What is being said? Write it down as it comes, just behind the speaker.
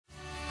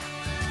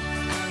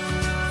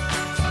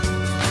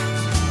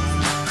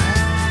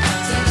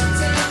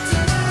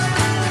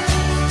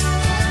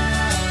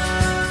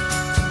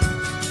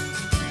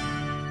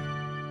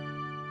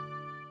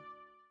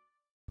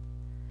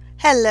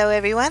Hello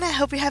everyone, I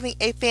hope you're having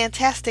a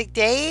fantastic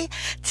day.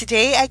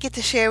 Today I get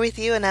to share with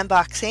you an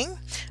unboxing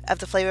of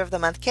the Flavor of the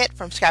Month kit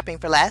from Scrapping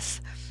for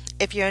Less.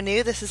 If you're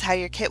new, this is how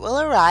your kit will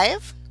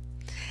arrive.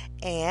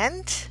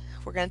 And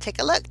we're going to take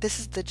a look. This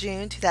is the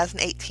June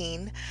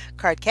 2018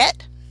 card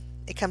kit.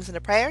 It comes in a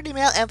priority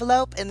mail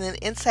envelope, and then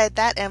inside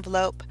that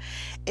envelope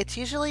it's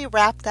usually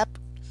wrapped up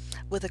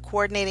with a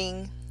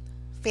coordinating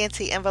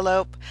fancy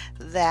envelope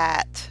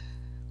that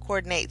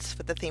coordinates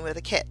with the theme of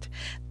the kit.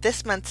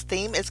 This month's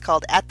theme is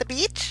called At the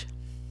Beach.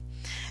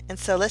 And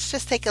so let's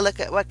just take a look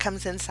at what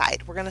comes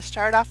inside. We're going to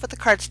start off with the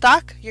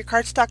cardstock. Your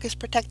cardstock is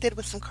protected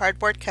with some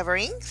cardboard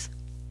coverings.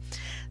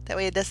 That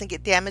way it doesn't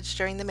get damaged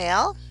during the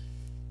mail.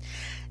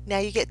 Now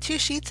you get 2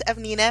 sheets of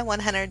Neenah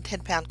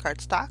 110-pound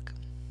cardstock.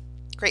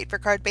 Great for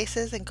card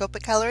bases and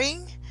Copic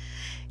coloring.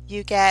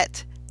 You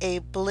get a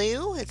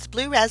blue, it's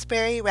blue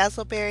raspberry,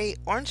 razzleberry,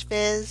 orange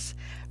fizz,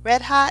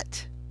 red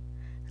hot,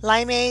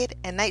 limeade,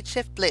 and night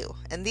shift blue.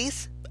 And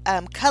these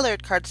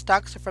colored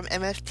cardstocks are from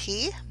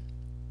MFT.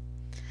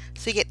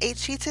 So you get 8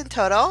 sheets in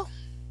total.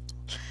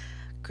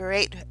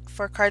 Great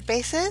for card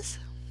bases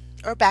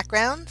or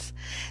backgrounds.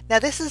 Now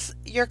this is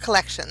your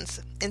collections.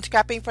 In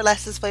Scrapping for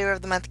Less's Flavor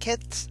of the Month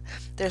kits,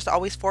 there's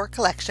always 4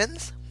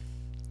 collections.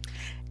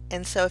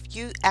 And so if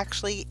you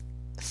actually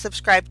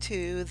subscribe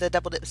to the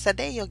Double Dip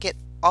Sunday, you'll get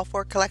all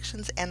 4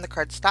 collections and the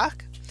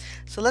cardstock.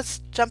 So let's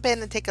jump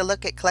in and take a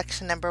look at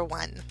collection number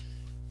 1.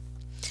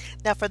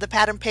 Now for the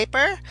pattern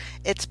paper,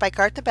 it's by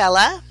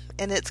Cartabella,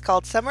 and it's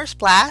called Summer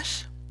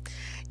Splash.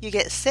 You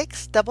get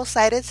 6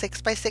 double-sided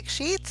 6x6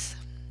 sheets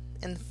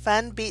in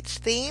fun beach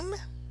theme.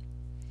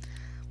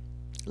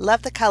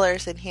 Love the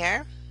colors in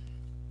here.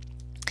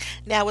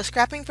 Now with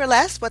Scrapping for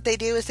Less, what they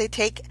do is they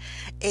take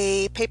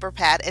a paper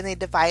pad and they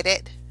divide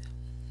it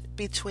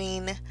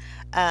between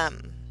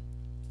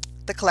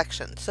the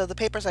collection. So the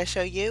papers I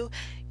show you,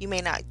 you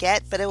may not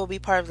get, but it will be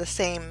part of the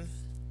same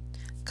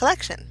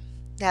collection.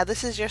 Now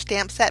this is your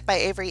stamp set by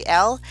Avery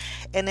L,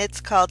 and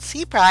it's called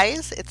Sea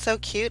Prize. It's so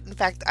cute. In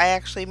fact, I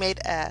actually made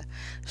a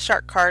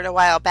shark card a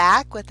while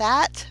back with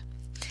that.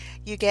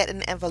 You get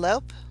an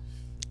envelope,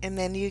 and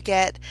then you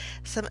get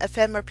some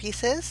ephemera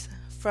pieces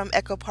from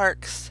Echo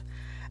Park's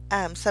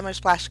Summer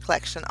Splash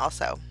collection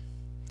also.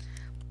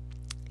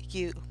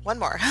 One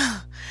more.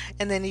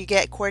 And then you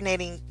get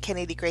coordinating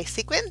Kennedy Gray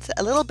sequins.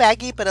 A little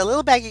baggy, but a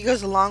little baggy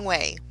goes a long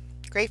way.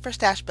 Great for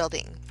stash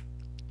building.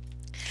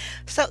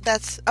 So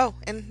that's, oh,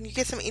 and you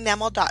get some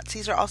enamel dots.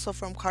 These are also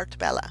from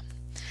Cartabella.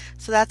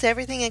 So that's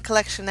everything in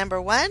collection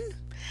number 1.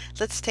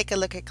 Let's take a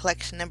look at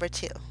collection number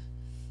 2.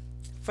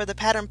 For the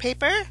pattern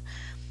paper,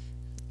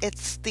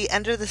 it's the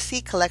Under the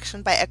Sea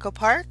collection by Echo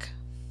Park.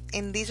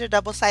 And these are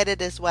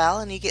double-sided as well,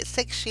 and you get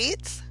 6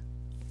 sheets.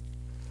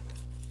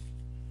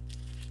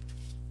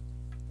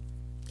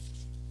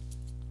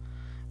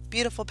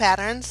 Beautiful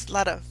patterns, a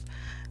lot of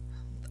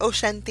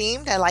ocean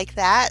themed. I like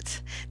that.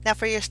 Now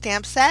for your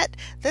stamp set,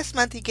 this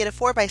month you get a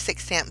 4x6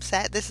 stamp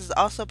set. This is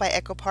also by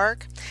Echo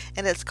Park,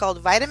 and it's called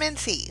Vitamin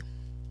C.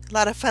 A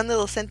lot of fun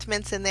little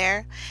sentiments in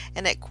there,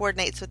 and it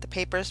coordinates with the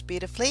papers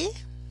beautifully.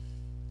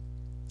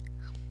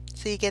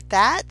 So you get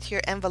that,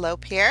 your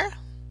envelope here.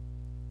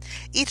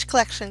 Each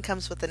collection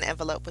comes with an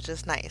envelope, which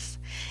is nice.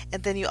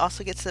 And then you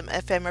also get some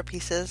ephemera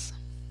pieces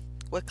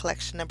with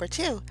collection number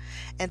 2.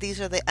 And these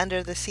are the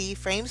Under the Sea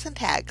frames and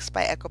tags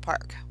by Echo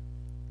Park.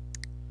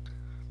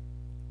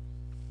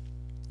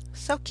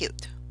 So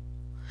cute.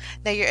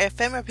 Now your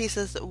ephemera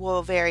pieces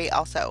will vary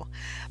also,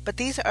 but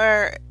these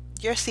are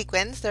your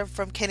sequins. They're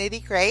from Kennedy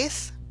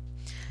Grace,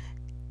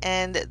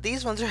 and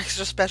these ones are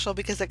extra special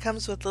because it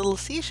comes with little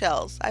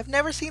seashells. I've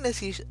never seen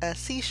a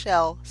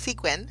seashell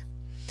sequin,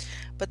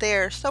 but they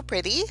are so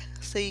pretty.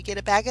 So you get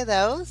a bag of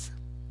those,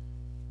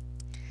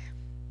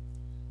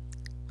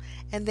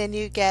 and then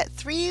you get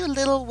 3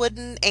 little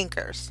wooden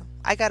anchors.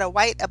 I got a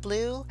white, a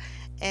blue,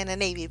 and a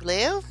navy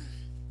blue.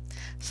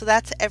 So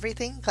that's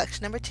everything in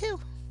collection number 2.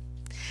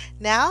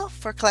 Now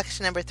for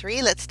collection number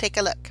 3, let's take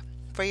a look.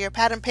 For your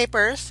pattern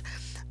papers,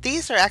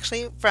 these are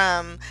actually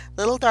from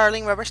Little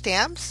Darling rubber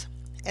stamps,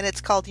 and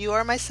it's called You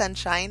Are My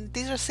Sunshine.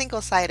 These are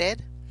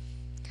single-sided,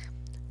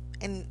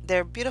 and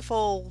they're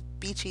beautiful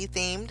beachy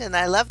themed, and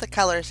I love the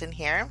colors in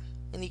here.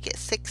 And you get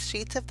 6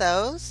 sheets of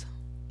those.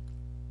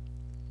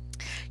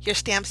 Your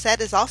stamp set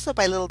is also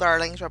by Little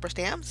Darling's rubber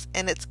stamps,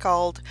 and it's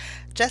called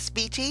Just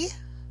Beachy.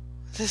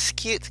 This is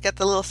cute. It's got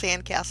the little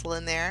sandcastle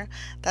in there.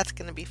 That's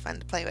going to be fun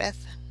to play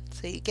with.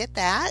 So you get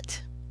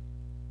that.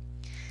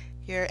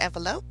 Your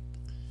envelope.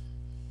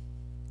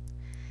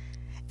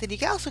 Then you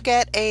can also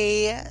get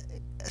a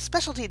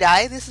specialty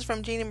die. This is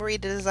from Jeannie Marie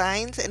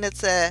Designs, and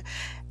it's a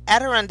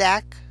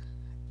Adirondack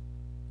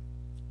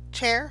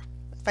chair,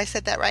 if I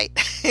said that right.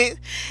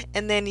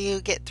 And then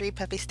you get 3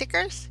 puffy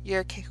stickers.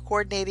 Your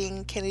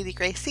coordinating Kennedy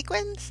Gray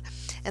sequins.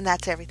 And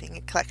that's everything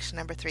in collection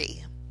number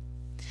 3.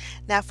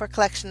 Now for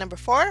collection number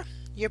 4.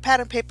 Your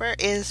pattern paper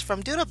is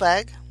from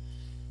Doodlebug.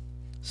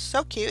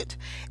 So cute.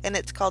 And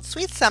it's called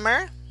Sweet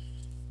Summer.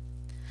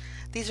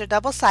 These are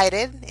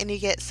double-sided, and you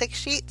get 6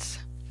 sheets.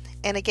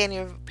 And again,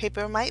 your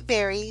paper might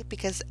vary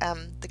because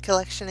the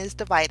collection is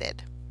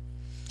divided.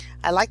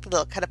 I like the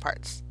little cut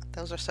aparts.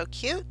 Those are so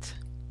cute.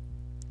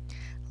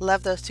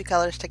 Love those two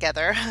colors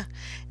together.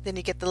 Then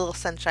you get the little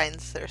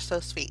sunshines that are so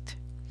sweet.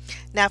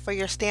 Now for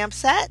your stamp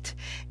set,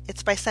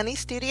 it's by Sunny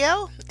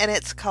Studio and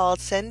it's called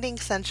Sending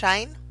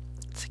Sunshine.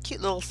 It's a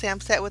cute little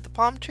stamp set with a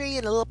palm tree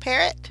and a little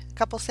parrot, a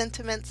couple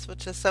sentiments,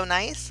 which is so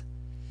nice.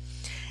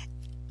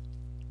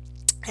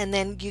 And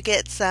then you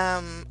get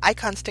some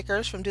icon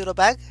stickers from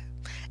Doodlebug,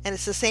 and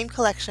it's the same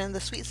collection,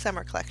 the Sweet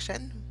Summer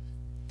collection.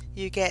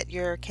 You get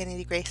your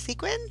Candy Gray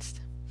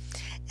sequins,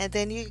 and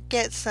then you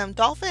get some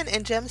dolphin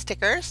and gem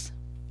stickers,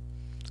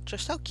 which are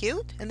so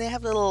cute, and they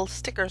have little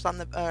stickers on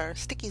the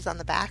stickies on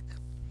the back.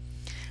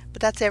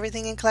 But that's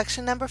everything in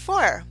collection number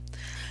 4.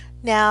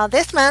 Now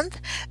this month,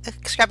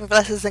 Scrapping for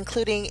Less is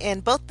including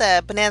in both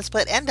the Banana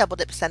Split and Double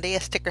Dip Sundae a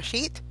sticker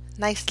sheet.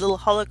 Nice little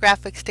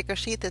holographic sticker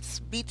sheet that's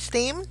beach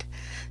themed,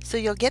 so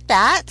you'll get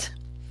that.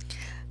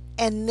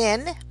 And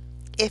then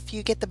if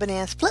you get the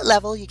Banana Split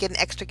level, you get an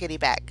extra goodie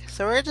bag.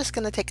 So we're just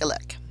going to take a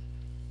look.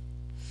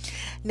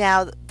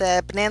 Now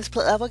the Banana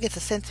Split level gets a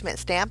sentiment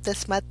stamp.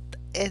 This month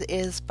it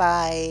is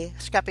by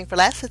Scrapping for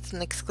Less. It's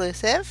an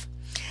exclusive,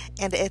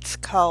 and it's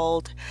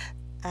called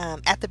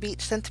At the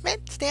Beach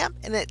Sentiment stamp,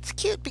 and it's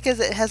cute because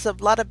it has a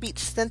lot of beach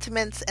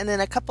sentiments and then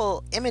a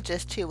couple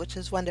images too, which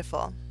is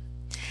wonderful.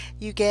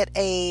 You get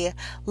a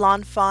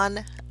Lawn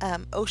Fawn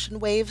Ocean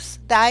Waves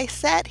die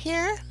set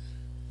here,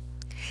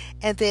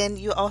 and then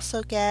you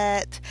also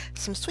get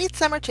some Sweet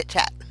Summer Chit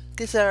Chat.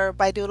 These are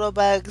by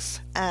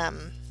Doodlebug's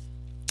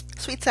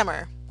Sweet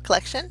Summer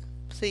collection,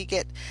 so you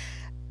get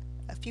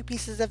a few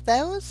pieces of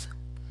those.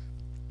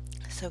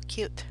 So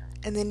cute.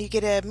 And then you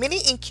get a mini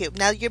ink cube.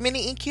 Now your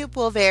mini ink cube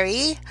will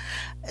vary.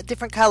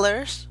 Different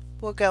colors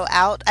will go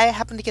out. I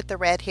happen to get the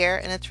red here,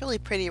 and it's really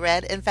pretty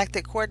red. In fact,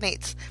 it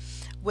coordinates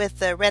with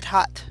the Red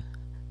Hot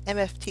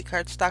MFT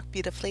cardstock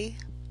beautifully.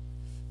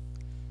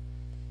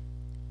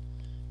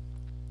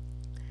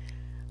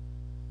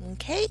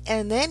 Okay,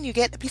 and then you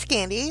get a piece of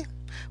candy,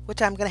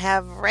 which I'm going to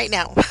have right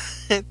now.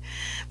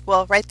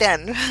 Well, right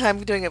then.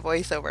 I'm doing a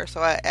voiceover,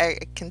 so I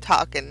can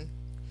talk and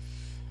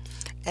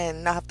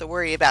not have to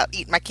worry about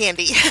eating my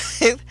candy.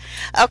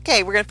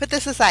 Okay, we're going to put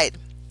this aside.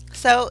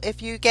 So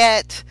if you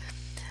get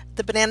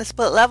the Banana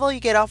Split level, you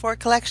get all 4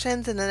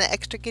 collections and then an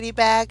extra goodie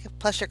bag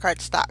plus your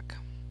cardstock.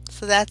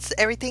 So that's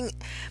everything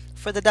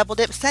for the Double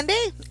Dip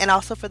Sundae and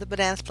also for the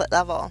Banana Split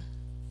level.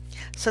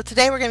 So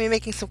today we're going to be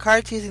making some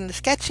cards using the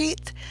sketch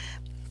sheet.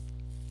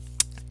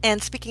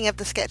 And speaking of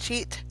the sketch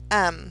sheet,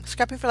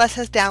 Scrapping for Less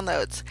has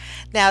downloads.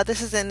 Now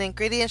this is an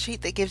ingredient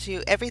sheet that gives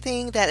you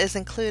everything that is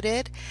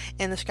included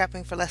in the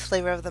Scrapping for Less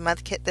Flavor of the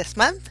Month kit this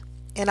month.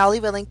 And I'll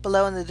leave a link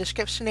below in the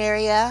description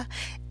area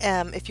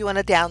if you want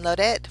to download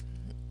it.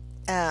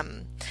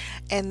 And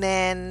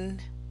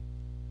then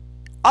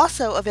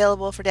also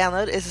available for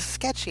download is a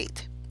sketch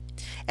sheet.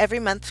 Every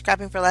month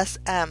Scrapping for Less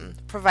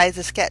provides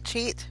a sketch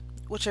sheet,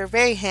 which are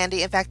very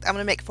handy. In fact, I'm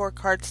going to make 4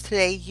 cards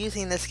today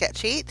using the sketch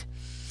sheet.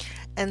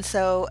 And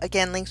so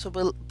again, links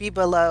will be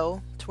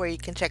below to where you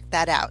can check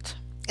that out.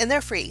 And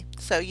they're free,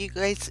 so you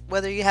guys,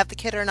 whether you have the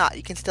kit or not,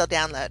 you can still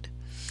download.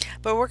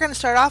 But we're going to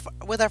start off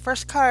with our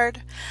first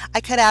card. I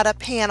cut out a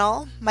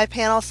panel. My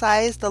panel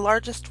size, the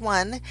largest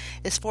one,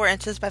 is 4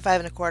 inches by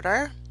 5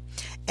 1/4.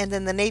 And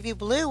then the navy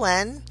blue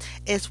one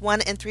is 1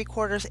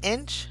 3/4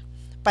 inch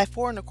by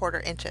 4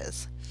 1/4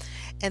 inches.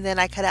 And then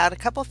I cut out a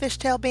couple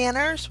fishtail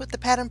banners with the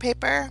pattern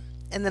paper,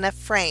 and then a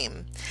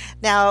frame.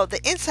 Now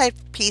the inside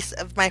piece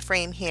of my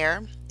frame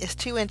here is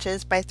 2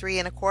 inches by 3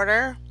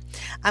 1/4.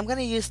 I'm going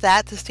to use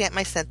that to stamp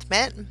my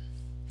sentiment.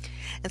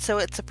 And so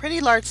it's a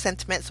pretty large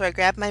sentiment, so I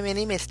grabbed my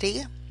mini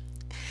Misty.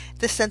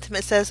 This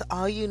sentiment says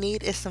all you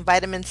need is some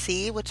vitamin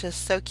C, which is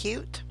so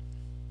cute.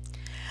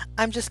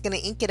 I'm just going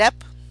to ink it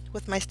up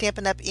with my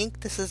Stampin' Up! Ink.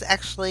 This is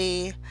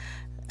actually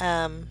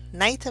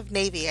Night of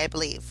Navy, I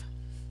believe.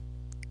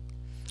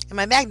 And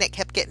my magnet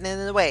kept getting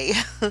in the way.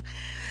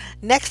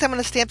 Next, I'm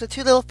going to stamp the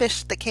 2 little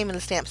fish that came in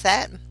the stamp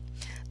set.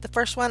 The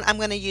first one, I'm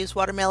going to use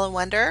Watermelon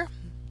Wonder.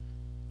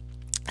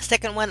 The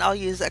second one, I'll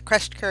use a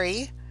Crushed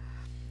Curry.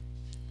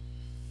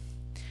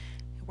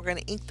 We're going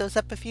to ink those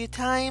up a few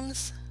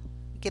times,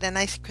 get a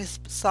nice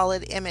crisp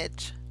solid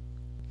image.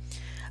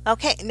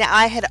 Okay, now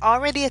I had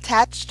already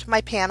attached my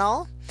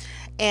panel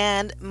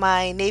and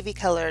my navy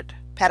colored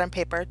pattern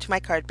paper to my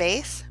card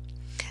base.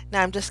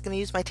 Now I'm just going to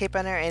use my tape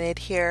runner and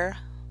adhere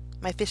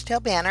my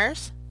fishtail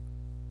banners.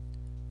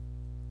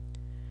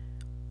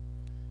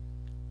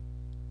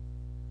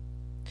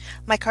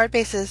 My card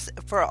bases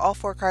for all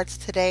 4 cards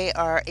today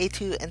are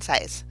A2 in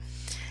size.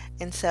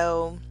 And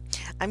so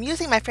I'm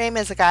using my frame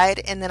as a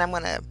guide, and then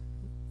I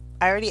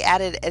already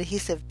added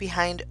adhesive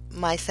behind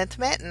my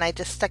sentiment, and I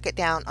just stuck it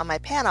down on my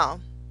panel.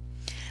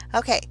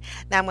 Okay,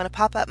 now I'm going to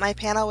pop up my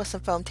panel with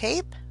some foam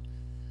tape.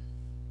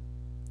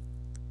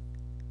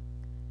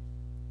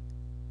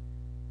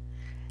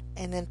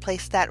 And then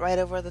place that right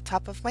over the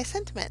top of my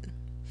sentiment.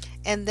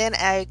 And then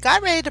I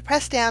got ready to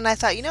press down, and I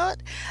thought, you know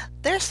what,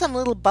 there's some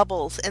little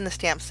bubbles in the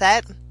stamp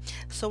set,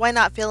 so why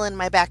not fill in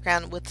my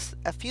background with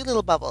a few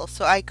little bubbles.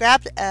 So I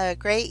grabbed a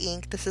gray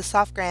ink, this is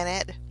soft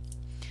granite,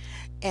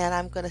 and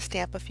I'm going to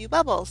stamp a few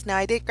bubbles. Now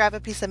I did grab a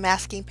piece of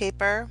masking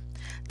paper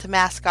to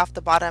mask off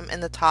the bottom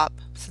and the top.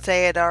 Since I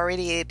had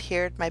already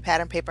adhered my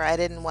pattern paper, I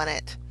didn't want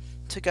it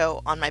to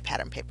go on my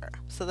pattern paper.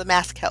 So the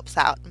mask helps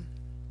out.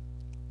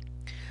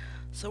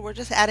 So we're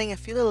just adding a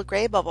few little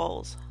gray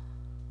bubbles.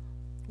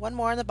 One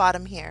more on the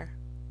bottom here.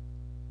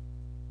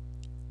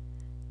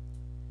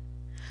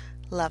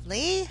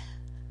 Lovely.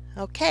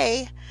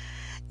 Okay,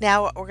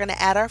 now we're going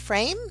to add our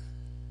frame.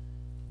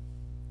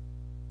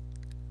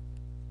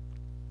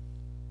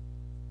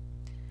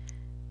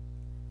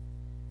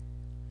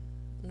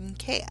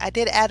 Okay, I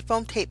did add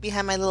foam tape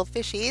behind my little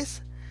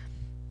fishies.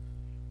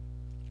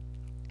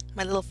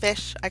 My little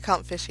fish, I call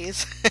them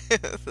fishies.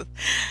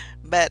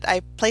 But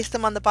I placed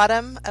them on the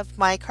bottom of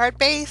my card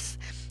base,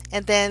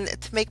 and then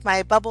to make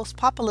my bubbles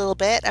pop a little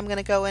bit, I'm going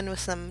to go in with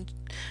some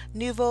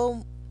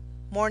Nouveau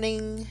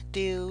Morning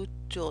Dew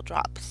Jewel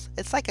Drops.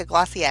 It's like a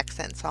glossy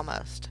accents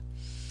almost.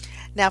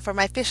 Now for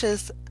my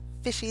fishy's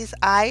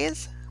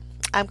eyes,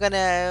 I'm going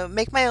to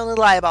make my own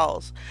little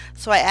eyeballs.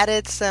 So I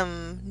added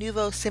some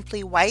Nouveau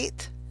Simply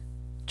White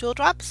Jewel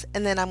Drops,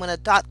 and then I'm going to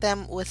dot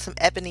them with some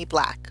Ebony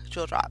Black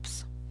Jewel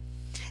Drops.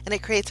 And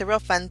it creates a real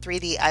fun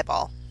 3D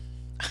eyeball.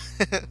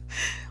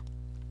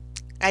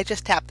 I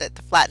just tapped it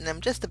to flatten them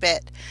just a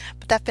bit,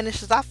 but that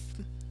finishes off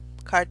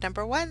card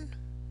number 1.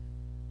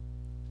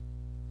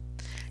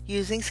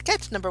 Using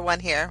sketch number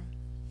 1 here.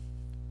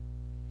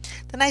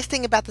 The nice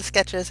thing about the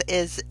sketches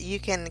is you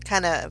can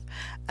kind of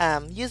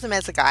use them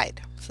as a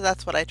guide. So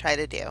that's what I try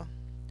to do.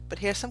 But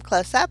here's some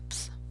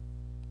close-ups.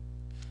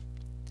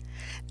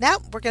 Now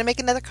we're going to make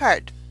another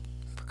card.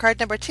 For card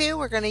number 2,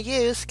 we're going to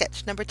use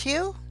sketch number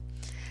 2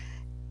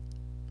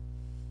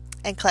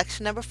 and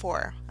collection number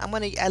 4.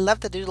 I love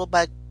the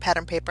Doodlebug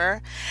pattern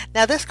paper.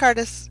 Now this card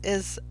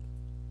is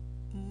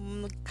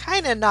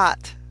kind of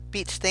not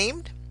beach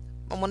themed.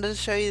 I wanted to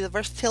show you the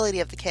versatility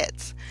of the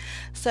kits.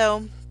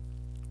 So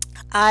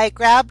I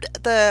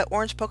grabbed the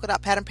orange polka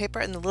dot pattern paper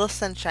and the little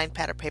sunshine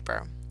pattern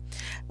paper.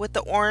 With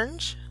the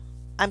orange,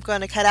 I'm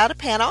going to cut out a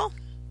panel.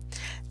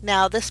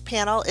 Now this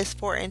panel is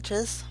 4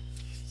 inches,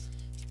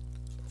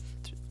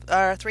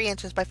 or 3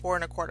 inches by 4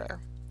 1/4.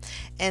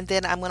 And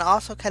then I'm going to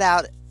also cut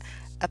out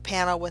a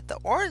panel with the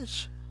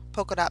orange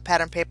polka dot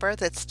pattern paper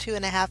that's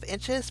 2.5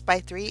 inches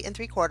by 3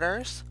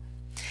 3/4.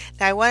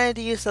 Now I wanted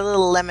to use a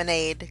little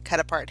lemonade cut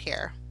apart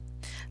here.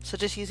 So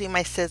just using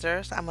my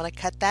scissors, I'm going to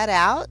cut that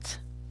out.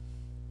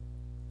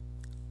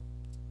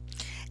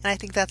 And I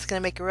think that's going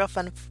to make a real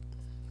fun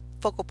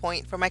focal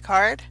point for my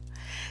card.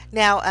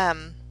 Now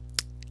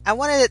I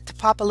wanted it to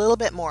pop a little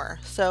bit more,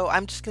 so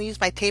I'm just going to use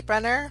my tape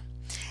runner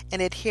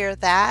and adhere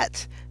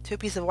that to a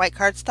piece of white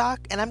cardstock,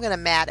 and I'm going to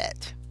mat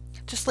it,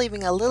 just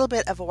leaving a little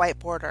bit of a white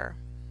border.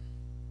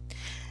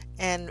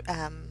 And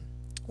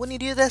when you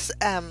do this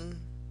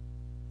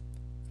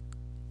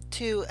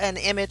to an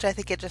image, I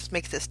think it just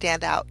makes it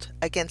stand out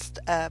against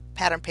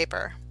pattern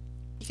paper.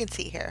 You can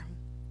see here.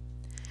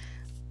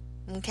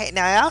 Okay,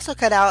 now I also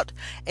cut out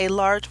a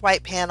large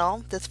white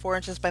panel that's 4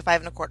 inches by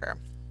 5 1/4.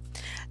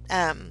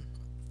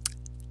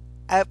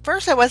 At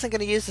first I wasn't going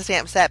to use the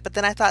stamp set, but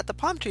then I thought the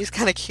palm tree is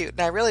kind of cute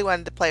and I really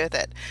wanted to play with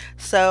it.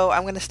 So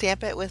I'm going to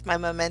stamp it with my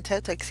Memento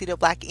Tuxedo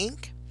Black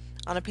ink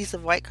on a piece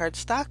of white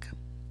cardstock.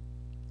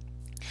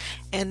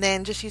 And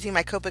then just using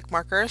my Copic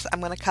markers,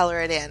 I'm going to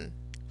color it in.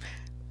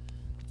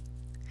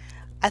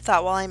 I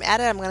thought while I'm at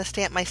it, I'm going to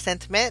stamp my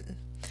sentiment.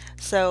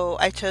 So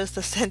I chose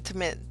the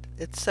sentiment.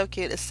 It's so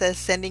cute. It says,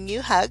 "Sending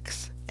you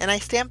hugs." And I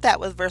stamped that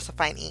with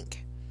VersaFine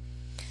ink.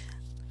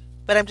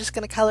 But I'm just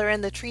going to color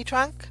in the tree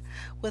trunk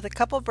with a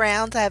couple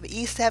browns. I have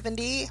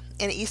E70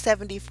 and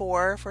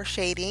E74 for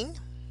shading.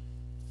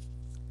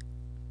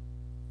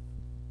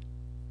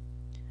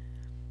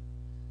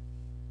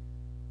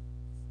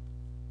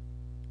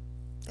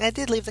 And I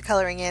did leave the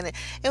coloring in.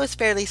 It was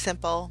fairly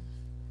simple.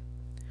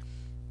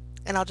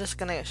 And I'm just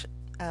going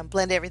to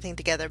blend everything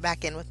together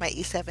back in with my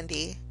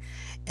E70.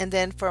 And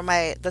then for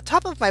the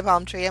top of my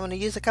palm tree, I'm going to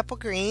use a couple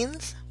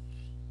greens.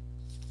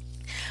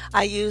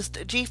 I used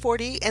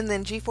G40 and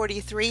then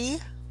G43.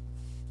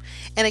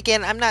 And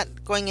again, I'm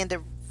not going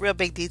into real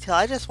big detail.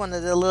 I just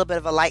wanted a little bit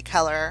of a light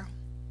color.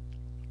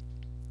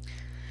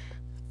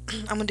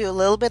 I'm going to do a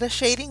little bit of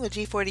shading with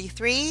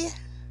G43.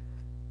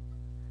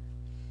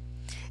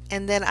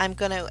 And then I'm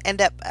going to end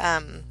up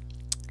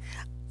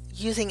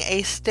using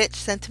a stitch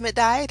sentiment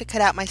die to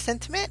cut out my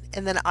sentiment.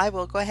 And then I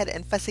will go ahead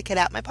and fussy cut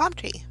out my palm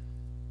tree.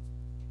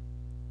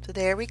 So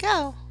there we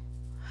go.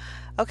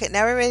 Okay,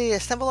 now we're ready to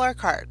assemble our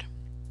card.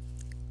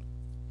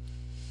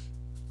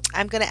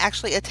 I'm going to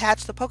actually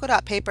attach the polka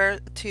dot paper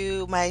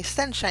to my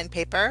sunshine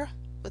paper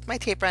with my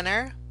tape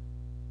runner.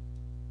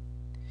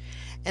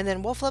 And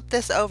then we'll flip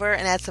this over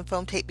and add some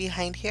foam tape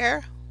behind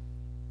here.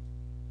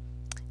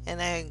 And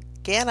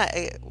again,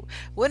 it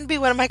wouldn't be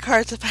one of my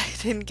cards if I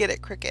didn't get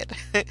it crooked.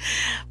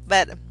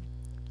 But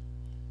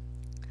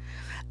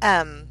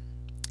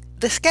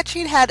the sketch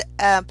sheet had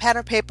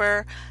pattern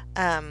paper,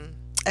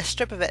 a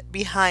strip of it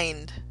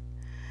behind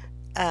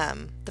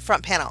the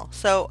front panel.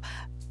 So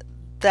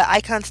the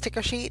icon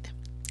sticker sheet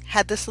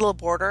had this little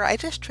border. I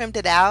just trimmed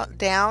it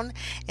down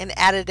and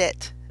added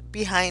it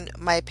behind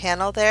my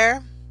panel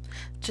there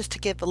just to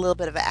give a little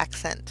bit of an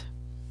accent.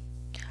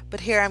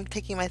 But here I'm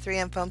taking my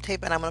 3M foam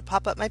tape and I'm going to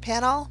pop up my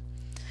panel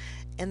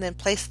and then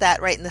place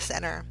that right in the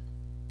center.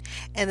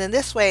 And then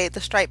this way the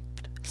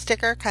striped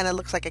sticker kind of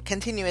looks like a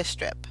continuous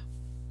strip.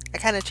 I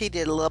kind of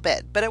cheated a little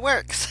bit, but it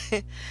works.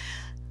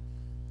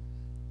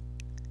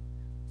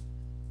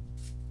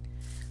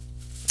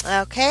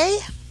 Okay.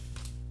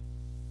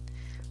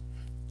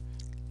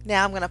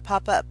 Now I'm going to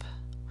pop up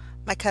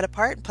my cut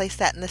apart and place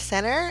that in the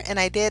center, and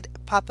I did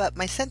pop up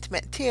my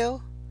sentiment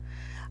too.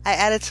 I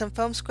added some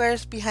foam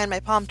squares behind my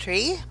palm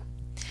tree,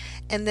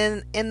 and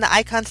then in the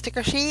icon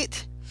sticker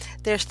sheet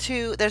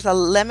there's a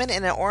lemon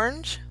and an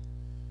orange.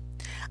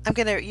 I'm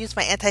going to use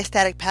my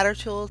anti-static powder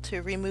tool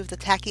to remove the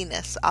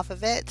tackiness off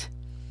of it,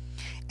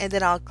 and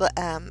then I'll go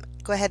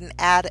ahead and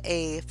add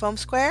a foam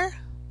square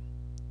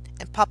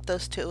and pop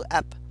those two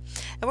up,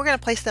 and we're going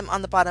to place them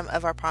on the bottom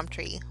of our palm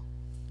tree.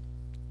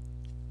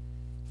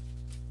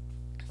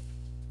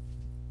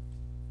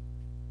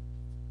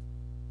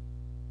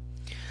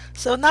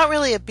 So not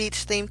really a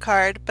beach theme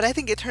card, but I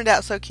think it turned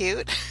out so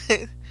cute.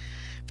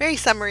 Very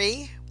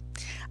summery.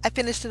 I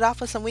finished it off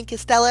with some Wink and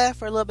Stella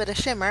for a little bit of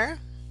shimmer.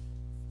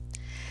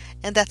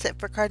 And that's it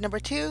for card number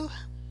 2,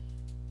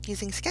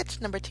 using sketch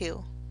number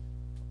 2.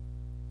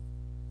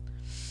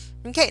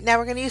 Okay, now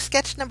we're going to use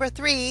sketch number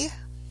 3.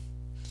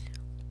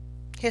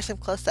 Here's some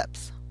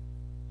close-ups.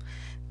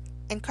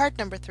 And card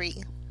number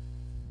 3.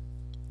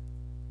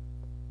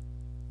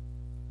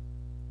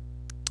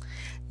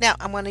 Now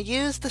I'm going to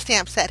use the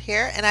stamp set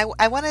here, and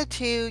I wanted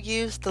to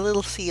use the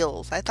little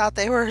seals. I thought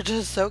they were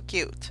just so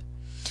cute.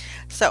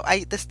 So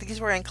these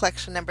were in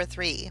collection number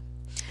 3.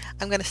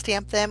 I'm going to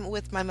stamp them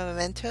with my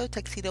Memento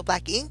Tuxedo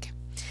Black ink.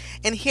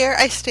 And here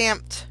I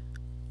stamped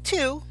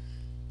 2,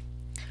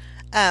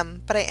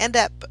 but I end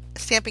up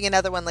stamping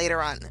another one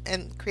later on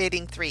and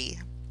creating 3.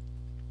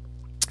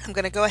 I'm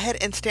going to go ahead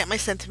and stamp my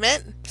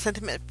sentiment.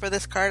 Sentiment for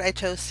this card I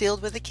chose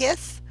Sealed with a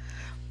Kiss.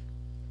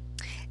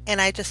 And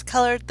I just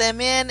colored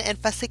them in and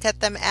fussy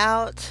cut them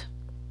out.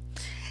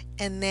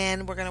 And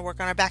then we're going to work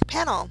on our back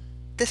panel.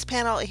 This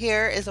panel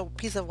here is a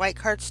piece of white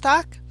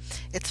cardstock.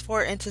 It's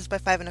 4 inches by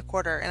 5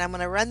 1/4, and I'm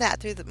going to run that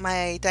through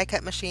my die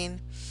cut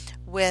machine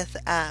with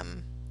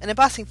an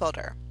embossing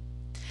folder.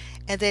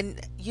 And then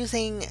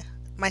using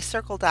my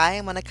circle die,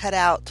 I'm going to cut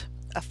out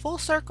a full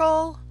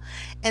circle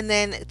and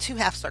then 2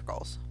 half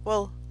circles.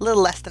 Well, a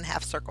little less than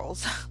half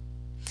circles.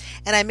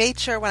 And I made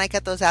sure when I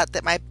cut those out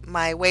that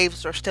my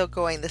waves were still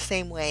going the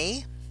same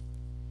way.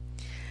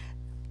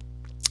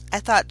 I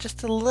thought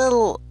just a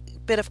little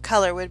bit of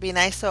color would be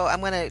nice, so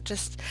I'm going to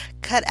just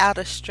cut out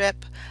a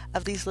strip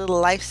of these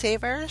little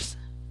lifesavers.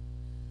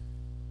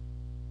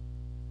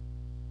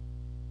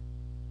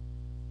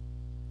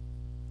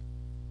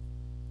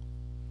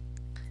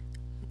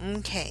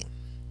 Okay.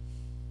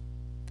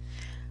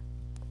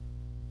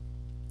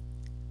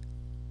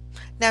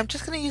 Now I'm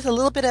just going to use a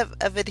little bit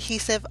of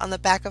adhesive on the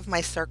back of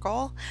my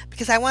circle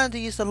because I wanted to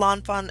use the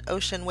Lawn Fawn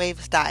Ocean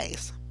Waves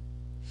dies.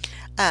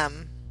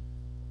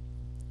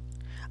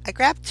 I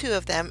grabbed 2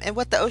 of them, and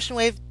what the Ocean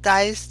Wave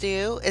dies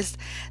do is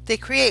they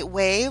create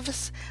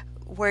waves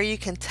where you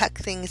can tuck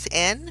things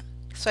in.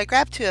 So I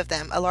grabbed 2 of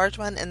them, a large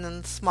one and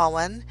then a small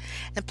one,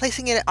 and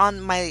placing it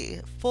on my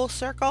full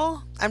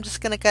circle, I'm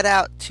just going to cut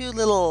out 2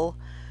 little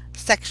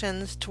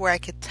sections to where I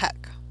could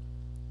tuck.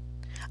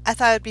 I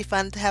thought it would be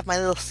fun to have my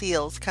little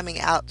seals coming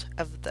out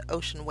of the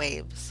ocean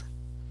waves.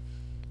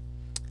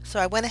 So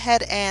I went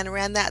ahead and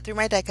ran that through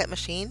my die cut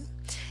machine,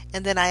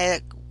 and then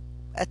I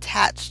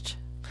attached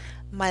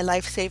my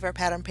Lifesaver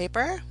pattern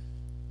paper.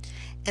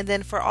 And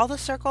then for all the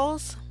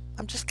circles,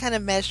 I'm just kind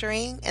of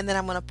measuring, and then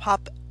I'm going to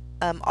pop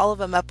all of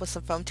them up with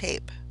some foam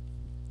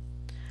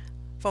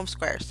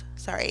squares,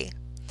 sorry.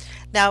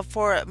 Now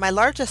for my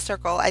largest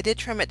circle, I did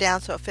trim it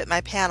down so it fit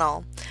my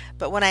panel,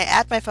 but when I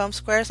add my foam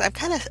squares, I'm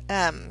kind of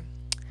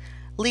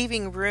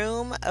leaving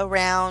room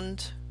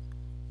around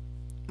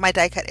my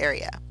die cut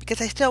area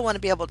because I still want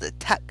to be able to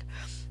tuck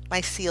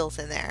my seals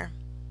in there.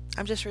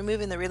 I'm just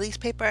removing the release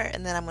paper,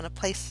 and then I'm going to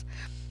place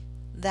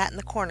that in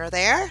the corner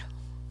there.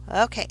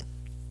 Okay.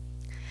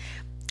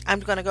 I'm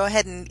going to go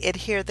ahead and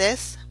adhere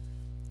this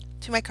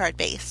to my card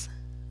base.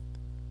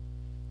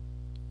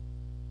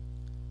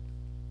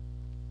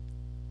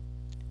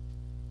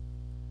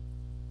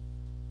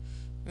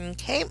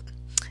 Okay.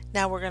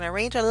 Now we're going to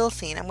arrange our little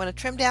scene. I'm going to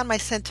trim down my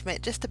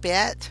sentiment just a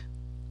bit,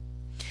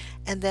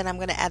 and then I'm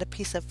going to add a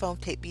piece of foam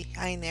tape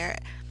behind there.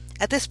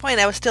 At this point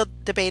I was still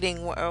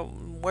debating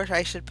where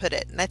I should put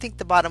it, and I think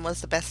the bottom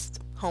was the best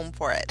home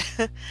for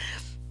it.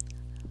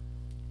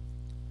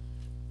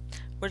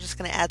 We're just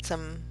going to add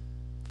some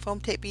foam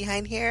tape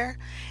behind here,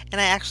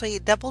 and I actually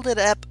doubled it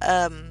up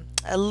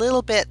a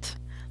little bit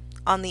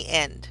on the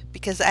end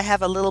because I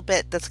have a little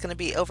bit that's going to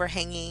be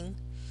overhanging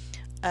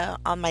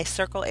on my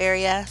circle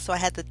area, so I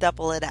had to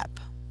double it up.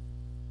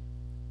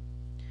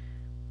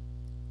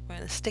 We're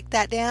going to stick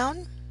that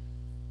down.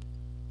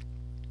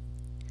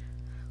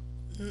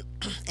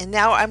 And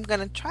now I'm going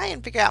to try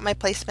and figure out my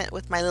placement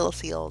with my little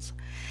seals.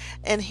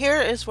 And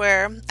here is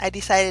where I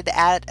decided to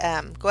add,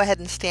 go ahead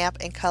and stamp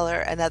and color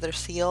another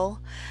seal,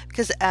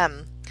 because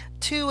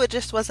two, it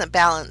just wasn't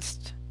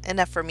balanced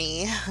enough for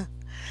me.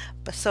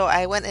 But so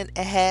I went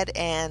ahead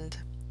and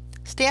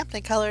stamped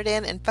and colored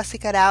in and fussy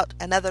cut out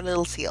another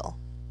little seal.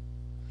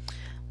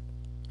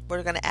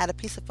 We're going to add a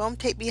piece of foam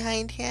tape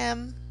behind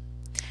him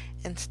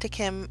and stick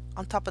him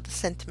on top of the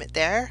sentiment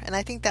there, and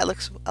I think that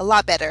looks a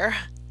lot better.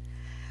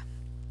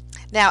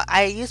 Now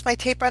I use my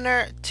tape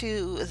runner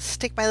to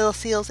stick my little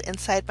seals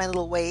inside my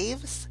little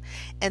waves,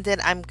 and then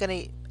I'm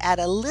going to add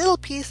a little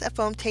piece of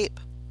foam tape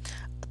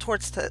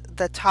towards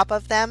the top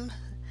of them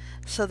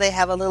so they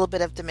have a little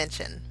bit of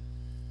dimension.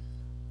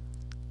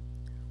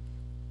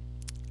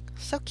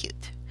 So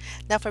cute.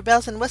 Now for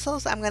bells and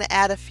whistles, I'm going to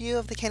add a few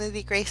of the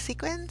Kennedy Gray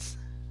sequins,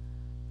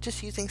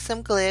 just using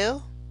some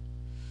glue.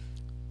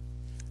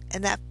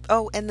 And that,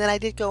 oh, and then I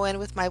did go in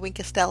with my Wink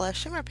Estella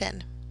shimmer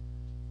pen.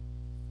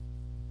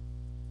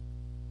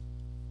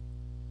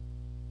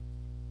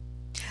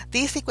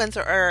 These sequins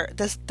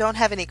don't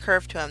have any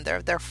curve to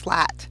them. They're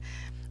flat.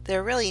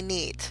 They're really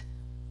neat.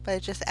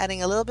 But just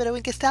adding a little bit of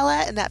Wink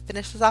Estella, and that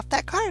finishes off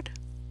that card.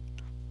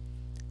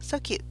 So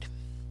cute.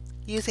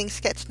 Using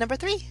sketch number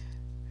 3.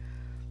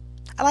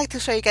 I like to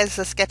show you guys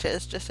the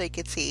sketches just so you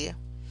can see,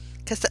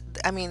 because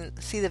I mean,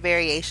 see the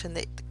variation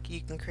that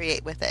you can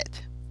create with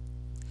it.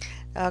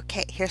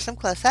 Okay, here's some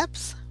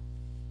close-ups.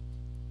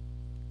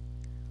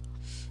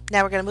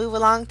 Now we're going to move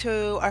along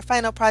to our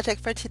final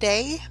project for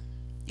today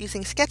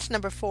using sketch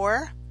number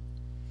 4.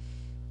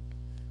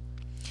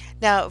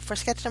 Now for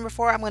sketch number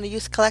 4, I'm going to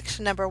use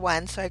collection number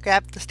 1, so I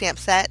grabbed the stamp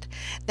set.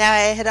 Now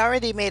I had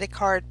already made a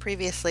card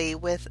previously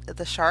with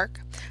the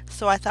shark,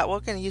 so I thought we're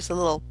going to use a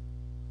little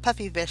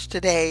puffy fish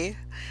today.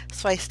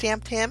 So I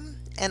stamped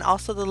him and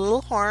also the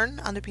little horn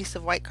on a piece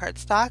of white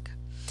cardstock,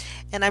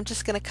 and I'm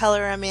just going to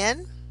color him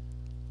in.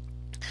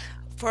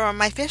 For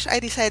my fish, I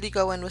decided to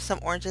go in with some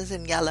oranges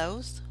and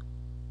yellows.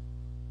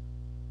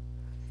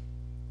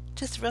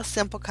 Just real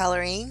simple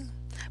coloring,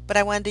 but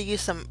I wanted to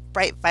use some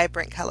bright,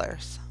 vibrant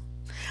colors.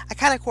 I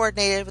kind of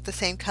coordinated with the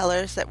same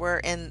colors that were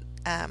in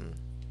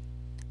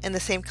the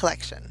same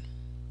collection.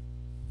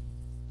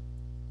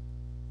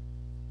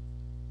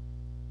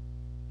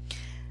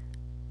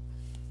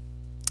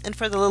 And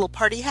for the little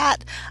party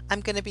hat,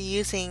 I'm going to be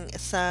using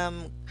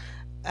some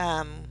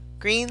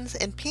greens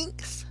and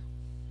pinks.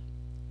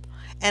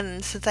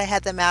 And since I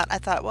had them out, I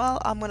thought, well,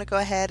 I'm going to go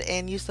ahead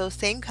and use those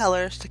same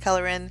colors to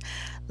color in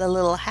the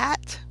little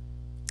hat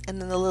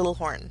and then the little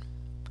horn.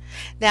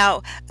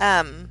 Now,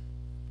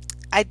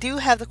 I do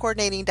have the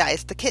coordinating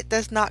dies. The kit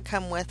does not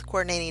come with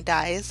coordinating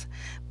dies,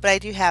 but I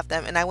do have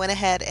them, and I went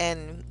ahead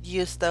and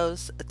used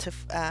those to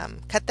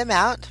cut them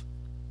out.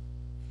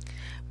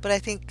 But I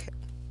think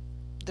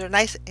they're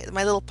nice.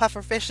 My little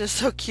puffer fish is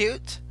so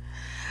cute.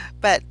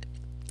 But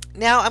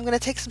now I'm going to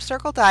take some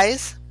circle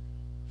dies,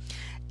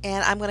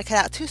 and I'm going to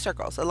cut out 2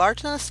 circles, a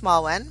large and a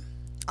small one,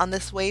 on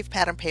this wave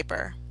pattern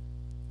paper.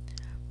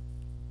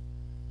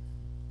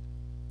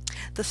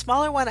 The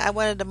smaller one, I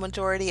wanted a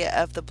majority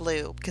of the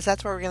blue because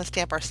that's where we're going to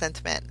stamp our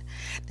sentiment.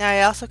 Now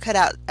I also cut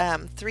out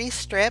 3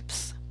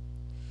 strips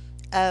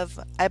of,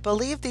 I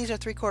believe these are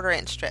 3/4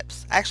 inch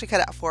strips. I actually cut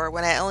out 4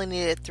 when I only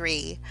needed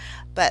 3,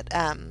 but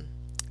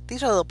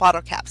these are little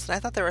bottle caps, and I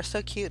thought they were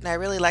so cute, and I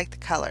really like the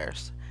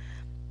colors.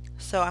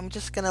 So I'm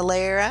just going to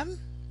layer them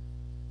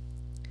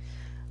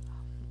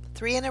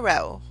 3 in a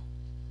row.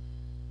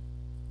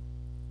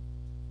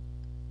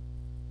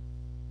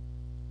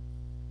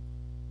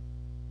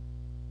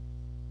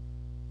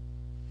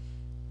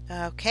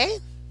 Okay.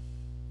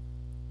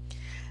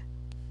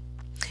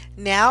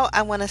 Now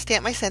I want to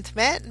stamp my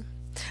sentiment.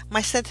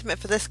 My sentiment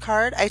for this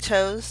card, I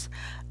chose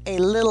a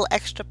little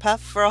extra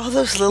puff for all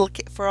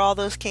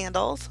those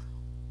candles.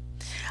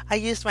 I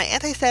used my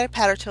anti-static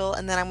powder tool,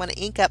 and then I'm going to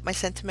ink up my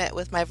sentiment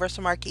with my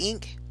Versamark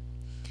ink.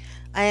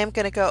 I am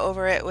going to go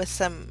over it with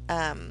some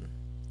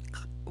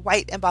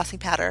white embossing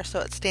powder so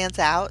it stands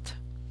out,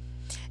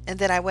 and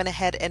then I went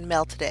ahead and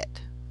melted it.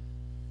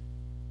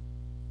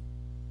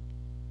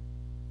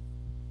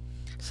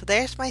 So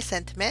there's my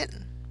sentiment.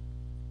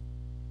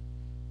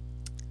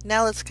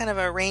 Now let's kind of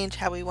arrange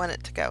how we want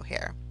it to go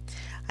here.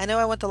 I know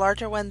I want the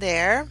larger one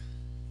there.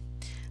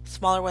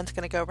 Smaller one's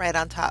going to go right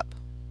on top.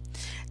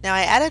 Now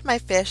I added my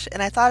fish,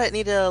 and I thought it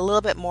needed a little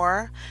bit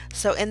more.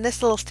 So in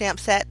this little stamp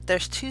set,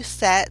 there's 2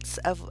 sets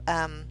of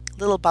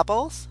little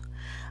bubbles.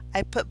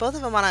 I put both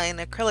of them on an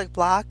acrylic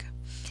block,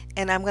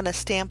 and I'm going to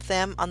stamp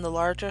them on the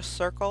larger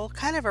circle,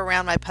 kind of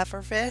around my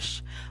puffer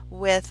fish,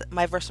 with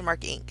my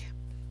Versamark ink.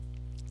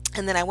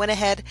 And then I went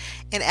ahead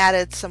and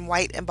added some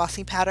white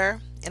embossing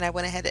powder, and I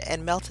went ahead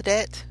and melted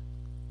it.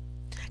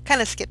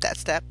 Kind of skipped that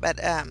step, but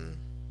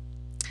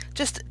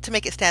just to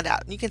make it stand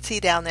out. You can see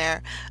down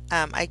there,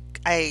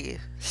 I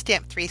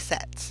stamped 3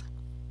 sets.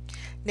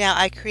 Now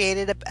I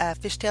created a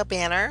fishtail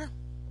banner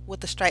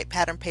with the stripe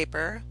pattern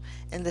paper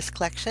in this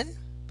collection,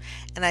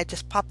 and I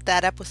just popped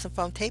that up with some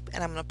foam tape,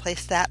 and I'm going to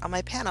place that on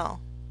my panel.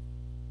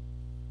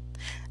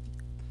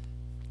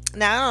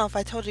 Now, I don't know if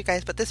I told you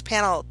guys, but this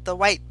panel, the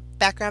white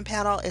background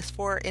panel, is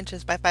 4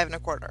 inches by 5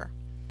 1/4.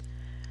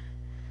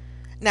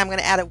 Now I'm going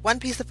to add one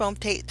piece of foam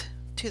tape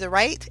to the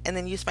right and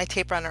then use my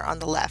tape runner on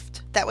the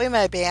left. That way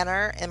my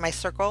banner and my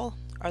circle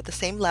are the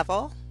same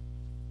level.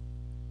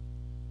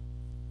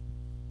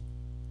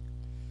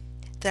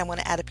 Then I'm going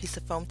to add a piece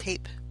of foam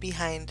tape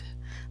behind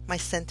my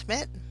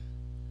sentiment,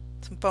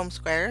 some foam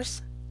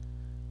squares.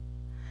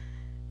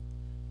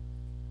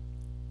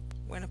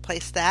 We're going to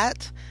place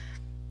that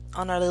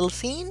on our little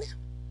scene.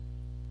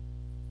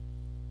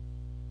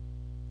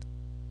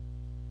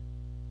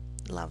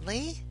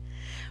 Lovely.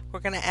 We're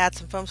going to add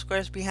some foam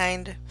squares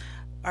behind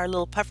our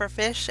little puffer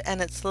fish and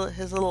his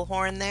little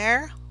horn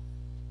there.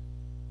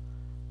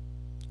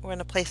 We're going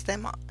to place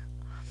them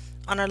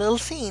on our little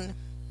scene.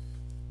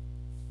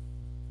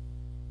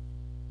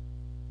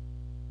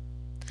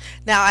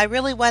 Now I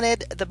really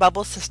wanted the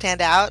bubbles to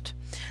stand out,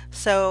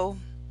 so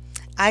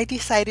I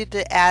decided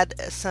to add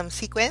some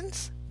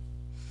sequins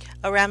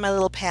around my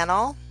little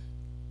panel,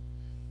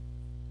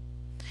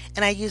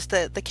 and I used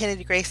the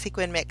Kennedy Gray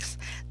sequin mix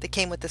that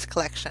came with this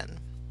collection.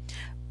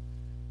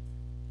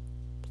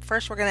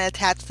 First we're going to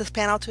attach this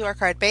panel to our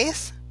card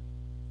base.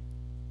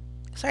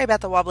 Sorry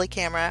about the wobbly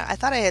camera. I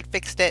thought I had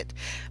fixed it,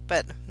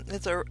 but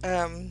it's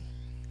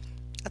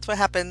that's what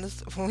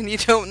happens when you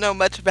don't know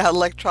much about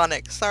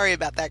electronics. Sorry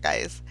about that,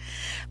 guys.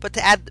 But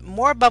to add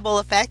more bubble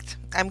effect,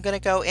 I'm going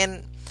to go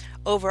in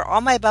over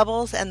all my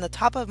bubbles and the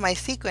top of my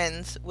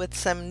sequins with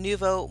some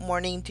Nuvo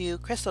Morning Dew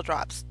crystal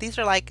drops. These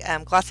are like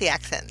glossy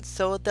accents,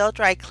 so they'll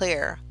dry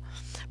clear.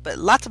 But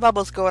lots of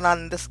bubbles going on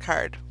in this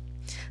card.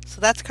 So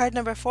that's card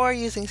number 4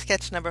 using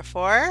sketch number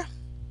 4.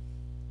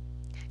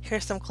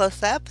 Here's some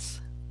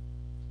close-ups.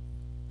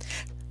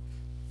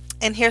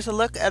 And here's a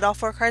look at all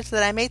 4 cards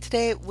that I made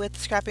today with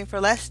Scrapping for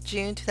Less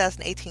June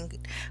 2018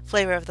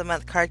 Flavor of the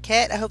Month card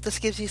kit. I hope this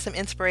gives you some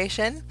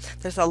inspiration.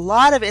 There's a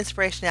lot of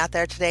inspiration out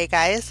there today,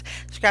 guys.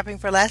 Scrapping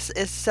for Less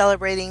is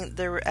celebrating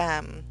the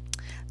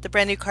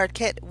brand new card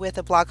kit with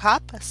a blog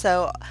hop,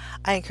 so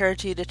I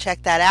encourage you to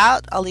check that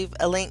out. I'll leave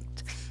a link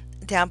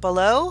down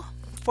below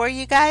for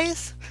you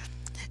guys,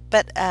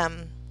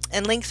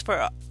 and links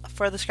for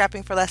the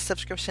Scrapping for Less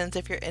subscriptions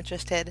if you're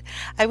interested.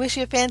 I wish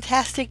you a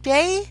fantastic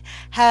day.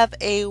 Have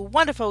a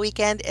wonderful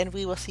weekend, and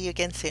we will see you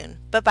again soon.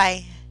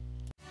 Bye-bye.